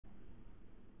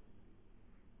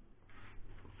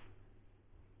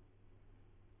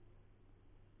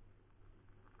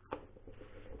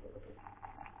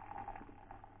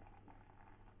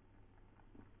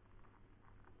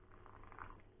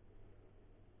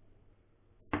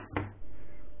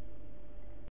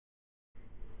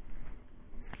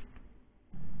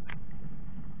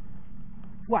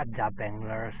What's up,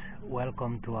 anglers?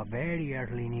 Welcome to a very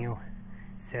early new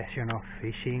session of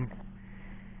fishing.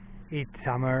 It's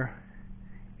summer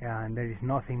and there is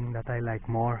nothing that I like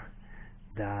more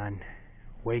than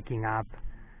waking up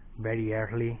very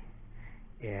early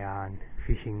and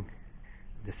fishing.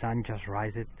 The sun just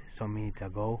rised some minutes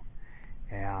ago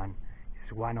and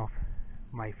it's one of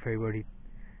my favorite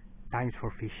times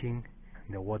for fishing.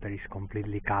 The water is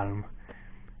completely calm.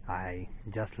 I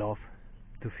just love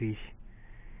to fish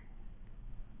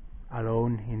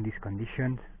alone in these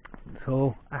conditions.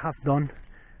 So I have done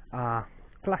a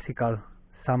classical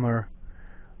summer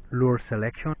lure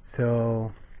selection,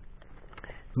 so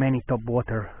many top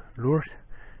water lures.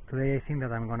 Today I think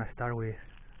that I'm gonna start with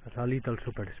a little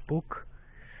super spook,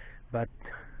 but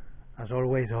as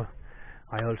always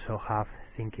I also have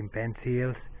sinking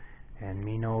pencils and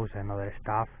minnows and other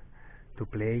stuff to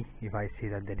play if I see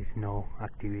that there is no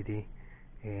activity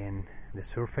in the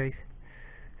surface.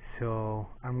 So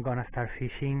I'm gonna start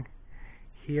fishing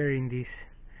here in this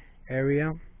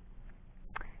area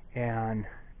and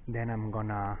then I'm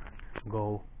gonna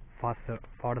go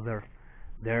farther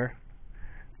there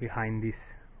behind these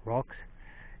rocks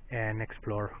and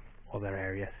explore other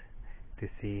areas to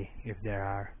see if there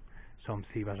are some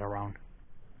seabass around.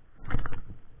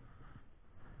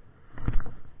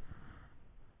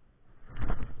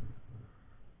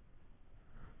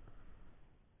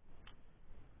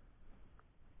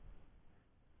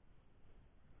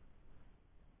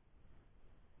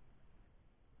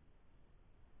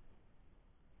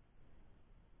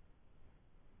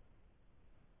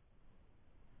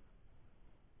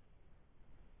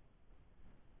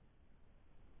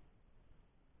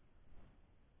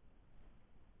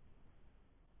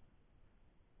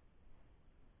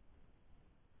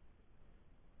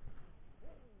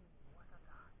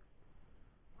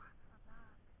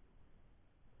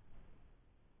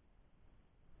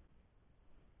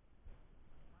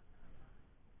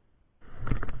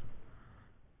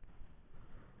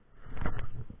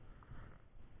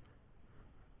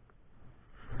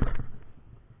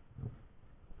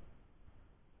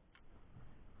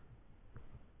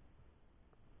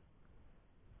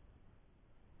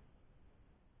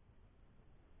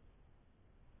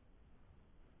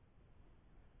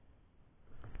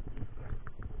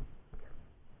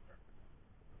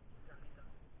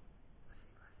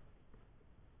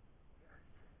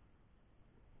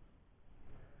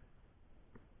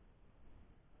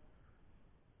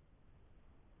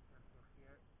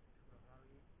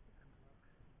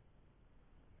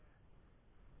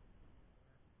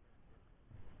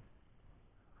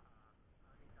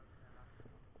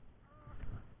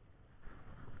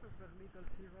 Little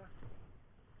Seabass.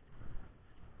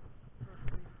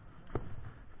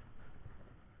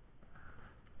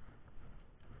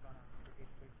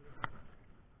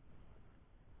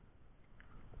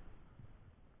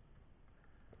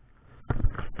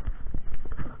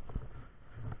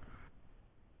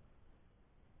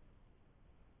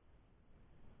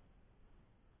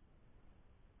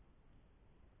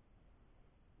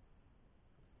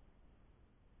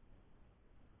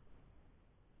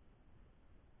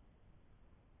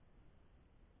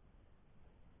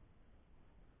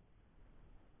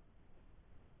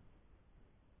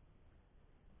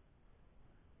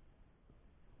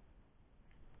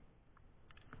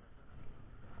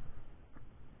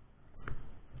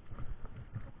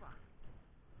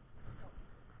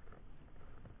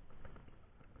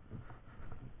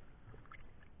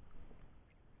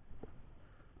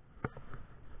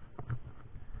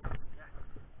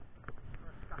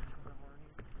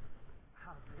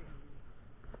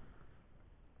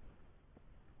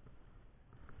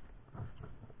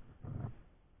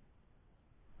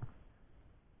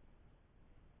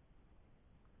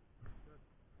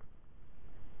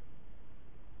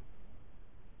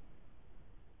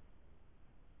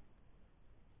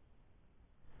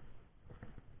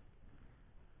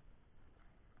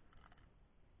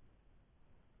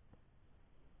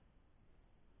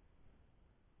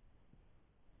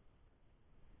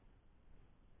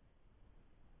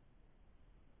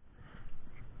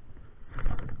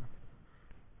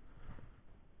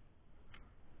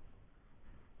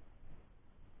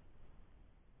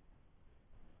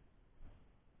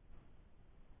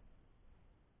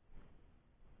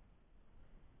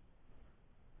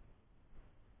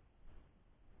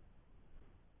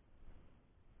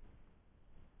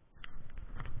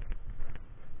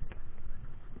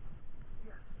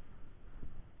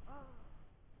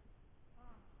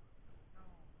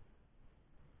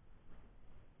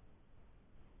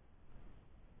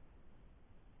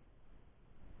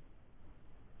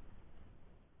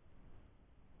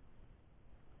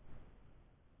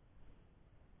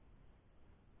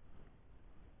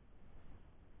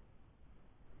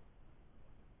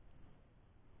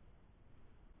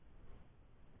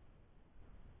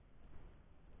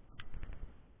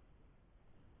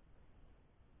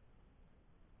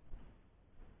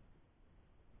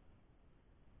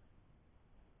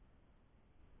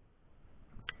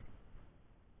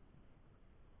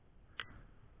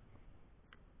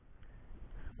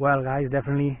 Well guys,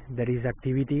 definitely there is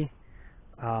activity.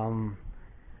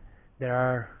 There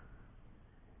are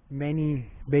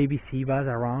many baby Seabass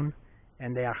around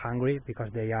and they are hungry because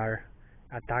they are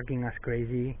attacking as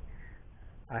crazy.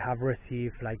 I have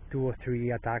received like 2 or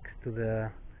 3 attacks to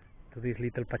this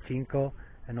little pachinko,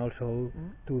 and also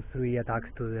 2-3 attacks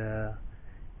to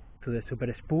the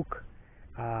super spook.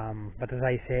 But as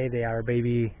I say, they are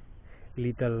baby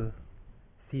little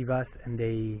Seabass and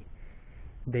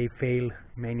they fail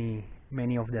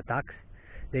many of the attacks.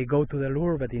 They go to the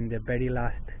lure, but in the very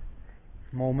last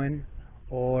moment,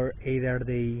 or either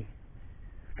they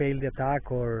fail the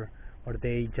attack or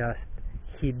they just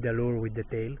hit the lure with the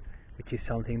tail, which is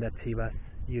something that Seabass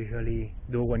usually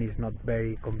do when he's not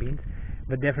very convinced.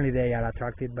 But definitely they are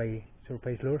attracted by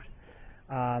surface lures.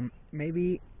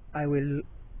 Maybe I will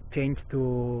change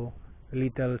to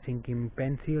little sinking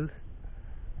pencils.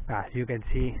 As you can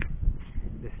see,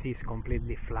 the sea is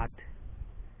completely flat,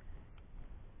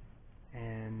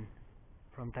 and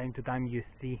from time to time you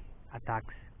see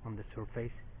attacks on the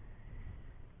surface.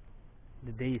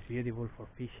 The day is beautiful for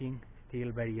fishing,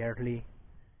 still very early.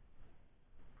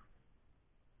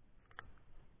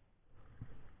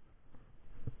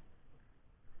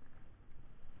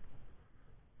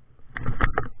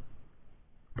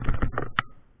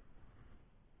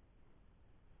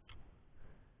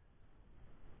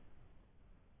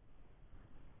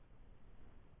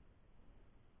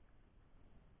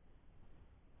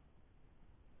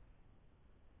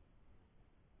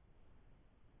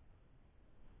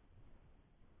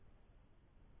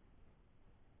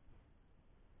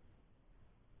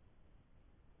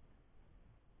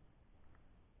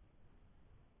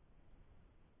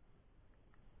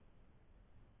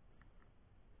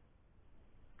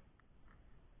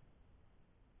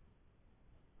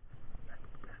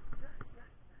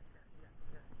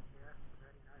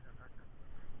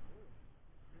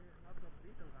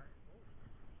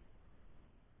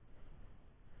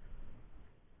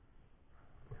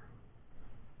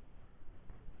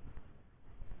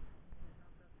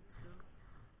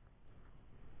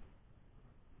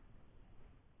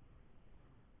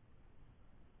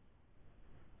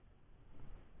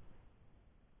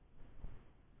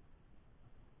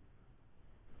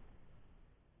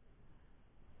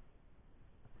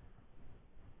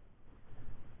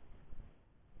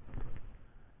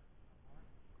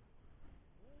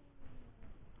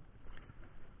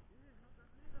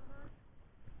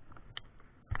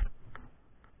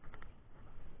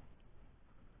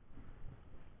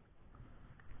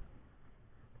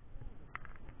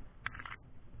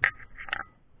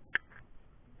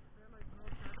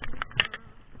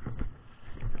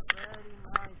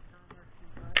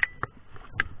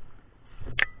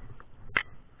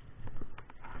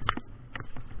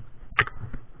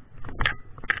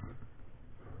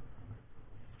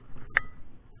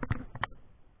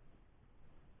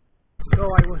 So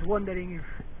I was wondering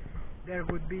if there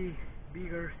would be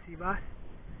bigger Seabass,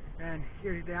 and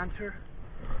here is the answer.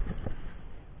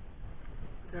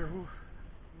 The roof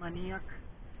Manic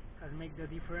has made the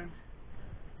difference.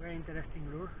 Very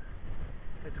interesting lure.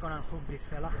 Let's go and hook this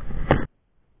fella.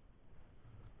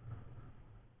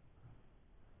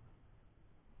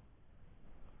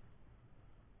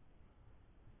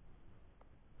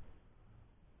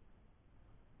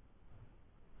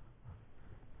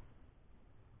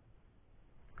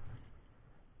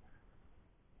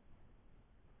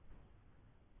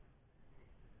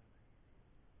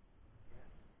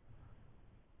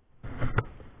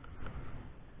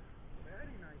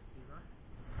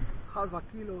 Half a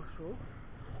kilo or so.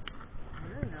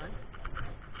 Very nice.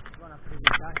 Gonna feed it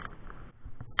that.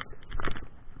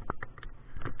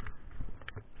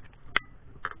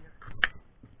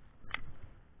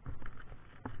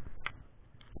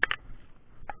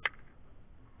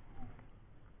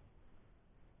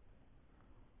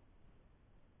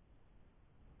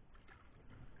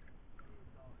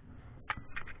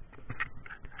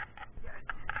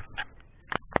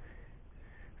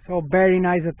 So very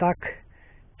nice attack,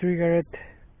 triggered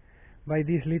by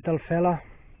this little fella.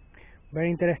 Very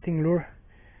interesting lure.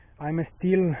 I'm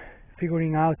still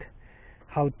figuring out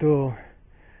how to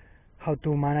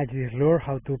manage this lure,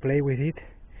 how to play with it.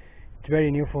 It's very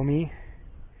new for me,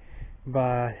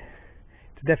 but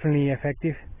it's definitely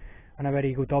effective and a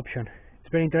very good option.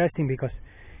 It's very interesting because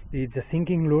it's a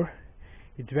sinking lure.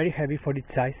 It's very heavy for its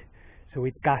size, so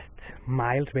it casts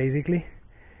miles basically.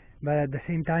 But at the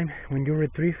same time, when you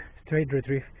straight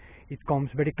retrieve, it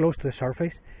comes very close to the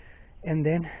surface, and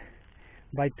then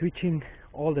by twitching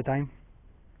all the time,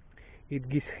 it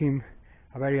gives him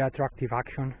a very attractive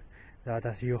action that,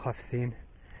 as you have seen,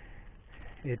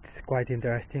 it's quite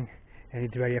interesting and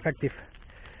it's very effective.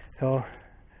 So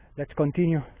let's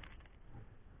continue.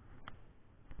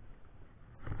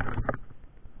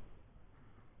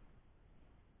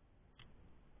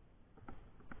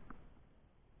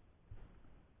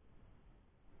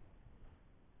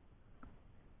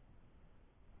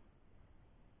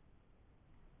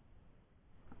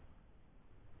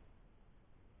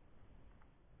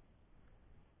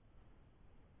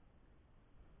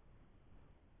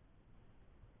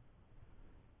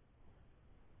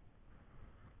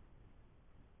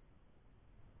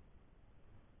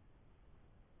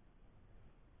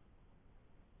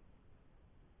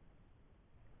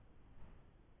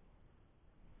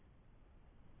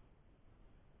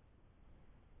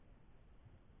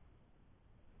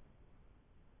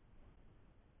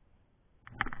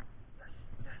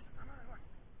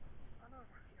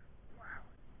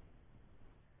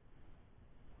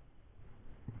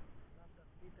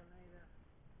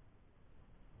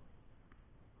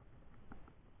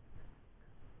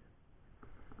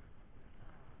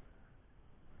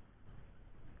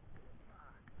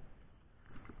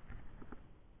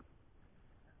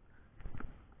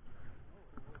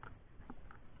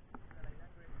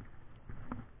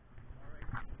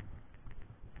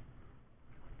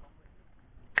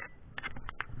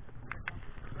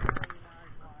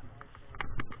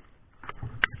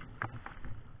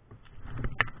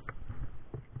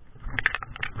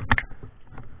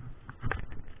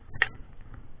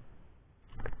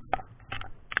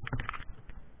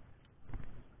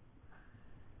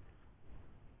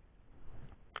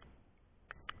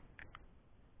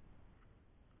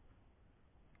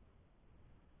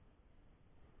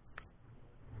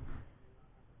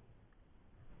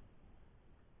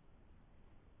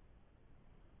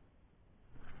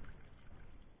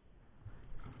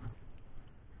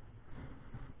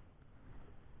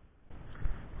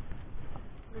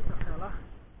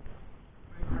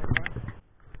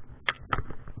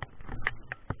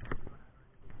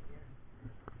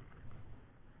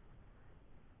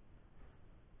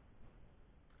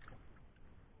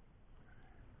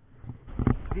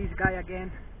 This guy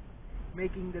again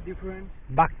making the difference.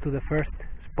 Back to the first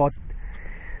spot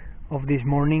of this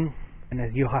morning, and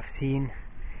as you have seen,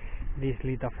 this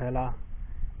little fella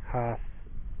has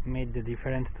made the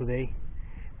difference today.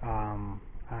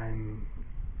 I'm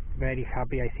very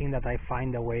happy. I think that I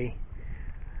find a way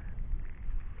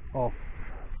of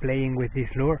playing with this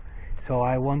lure, so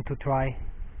I want to try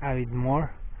a bit more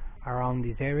around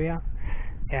this area,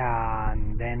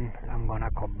 and then I'm gonna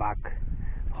come back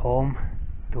home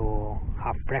to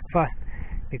have breakfast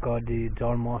because it's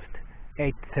almost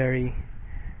 8:30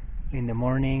 in the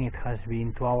morning. It has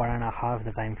been 2 hours and a half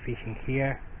that I'm fishing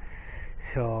here,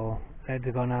 so let's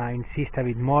gonna insist a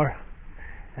bit more,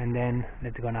 and then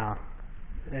let's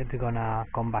gonna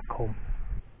come back home.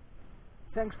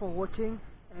 Thanks for watching,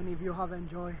 and if you have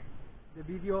enjoyed the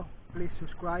video, please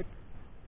subscribe